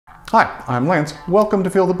Hi, I'm Lance. Welcome to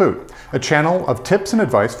Feel the Boot, a channel of tips and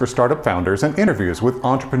advice for startup founders and interviews with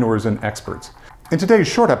entrepreneurs and experts. In today's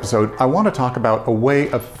short episode, I want to talk about a way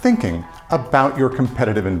of thinking about your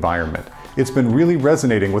competitive environment. It's been really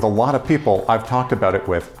resonating with a lot of people I've talked about it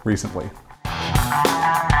with recently.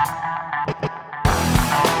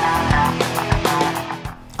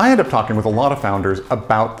 I end up talking with a lot of founders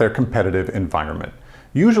about their competitive environment.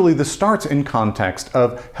 Usually this starts in context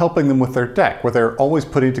of helping them with their deck, where they're always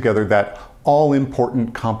putting together that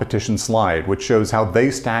all-important competition slide, which shows how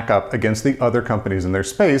they stack up against the other companies in their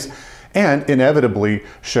space, and inevitably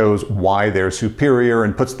shows why they're superior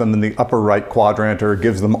and puts them in the upper right quadrant or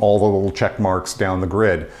gives them all the little check marks down the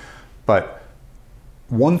grid. But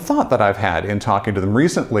one thought that I've had in talking to them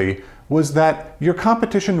recently was that your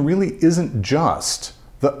competition really isn't just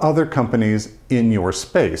the other companies in your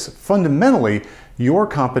space. Fundamentally, your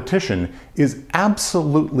competition is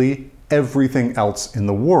absolutely everything else in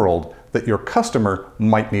the world that your customer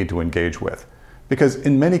might need to engage with. Because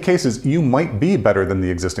in many cases, you might be better than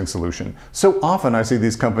the existing solution. So often I see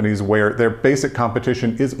these companies where their basic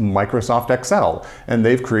competition is Microsoft Excel, and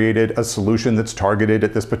they've created a solution that's targeted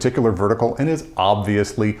at this particular vertical and is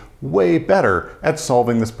obviously way better at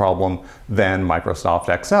solving this problem than Microsoft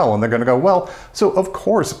Excel. And they're going to go, well, so of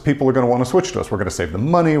course people are going to want to switch to us. We're going to save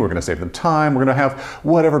them money, we're going to save them time, we're going to have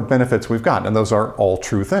whatever benefits we've got. And those are all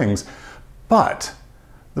true things. But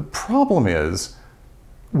the problem is,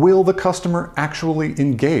 will the customer actually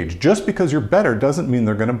engage? Just because you're better doesn't mean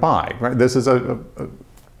they're going to buy, right? This is a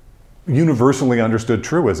universally understood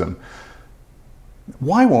truism.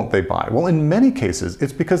 Why won't they buy? Well, in many cases,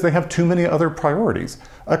 it's because they have too many other priorities.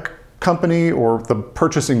 A company or the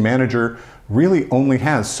purchasing manager really only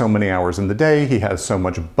has so many hours in the day. He has so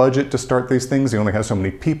much budget to start these things. He only has so many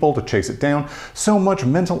people to chase it down, so much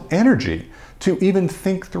mental energy to even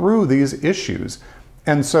think through these issues.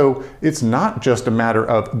 And so it's not just a matter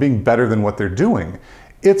of being better than what they're doing.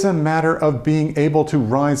 It's a matter of being able to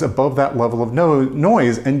rise above that level of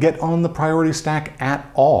noise and get on the priority stack at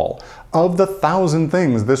all. Of the 1,000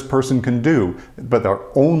 things this person can do, but they're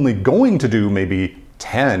only going to do maybe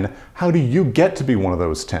 10, how do you get to be one of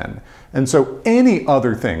those 10? And so any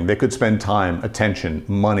other thing they could spend time, attention,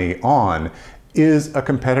 money on is a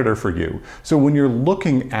competitor for you. So when you're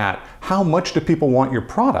looking at how much do people want your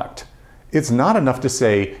product, it's not enough to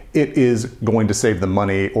say it is going to save them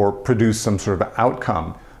money or produce some sort of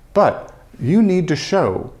outcome, but you need to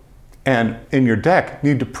show, and in your deck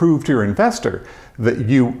need to prove to your investor that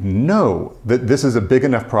you know that this is a big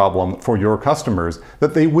enough problem for your customers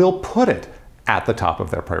that they will put it at the top of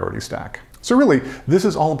their priority stack. So really, this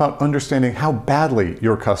is all about understanding how badly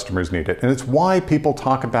your customers need it. And it's why people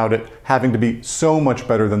talk about it having to be so much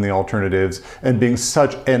better than the alternatives and being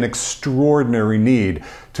such an extraordinary need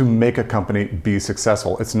to make a company be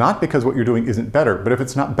successful. It's not because what you're doing isn't better, but if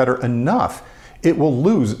it's not better enough, it will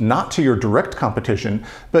lose not to your direct competition,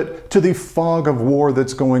 but to the fog of war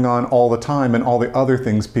that's going on all the time and all the other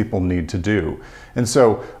things people need to do. And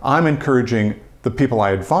so I'm encouraging the people I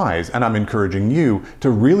advise, and I'm encouraging you to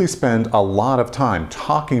really spend a lot of time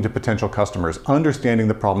talking to potential customers, understanding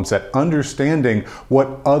the problem set, understanding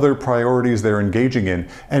what other priorities they're engaging in,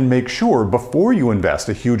 and make sure before you invest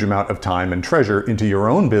a huge amount of time and treasure into your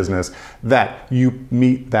own business that you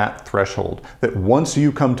meet that threshold. That once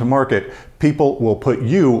you come to market, people will put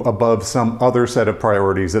you above some other set of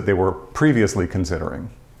priorities that they were previously considering.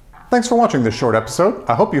 Thanks for watching this short episode.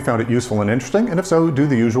 I hope you found it useful and interesting, and if so, do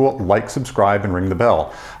the usual like, subscribe, and ring the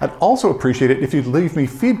bell. I'd also appreciate it if you'd leave me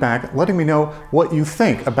feedback letting me know what you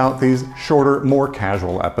think about these shorter, more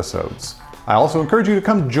casual episodes. I also encourage you to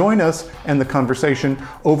come join us in the conversation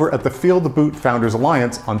over at the Feel the Boot Founders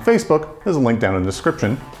Alliance on Facebook. There's a link down in the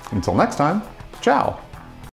description. Until next time, ciao.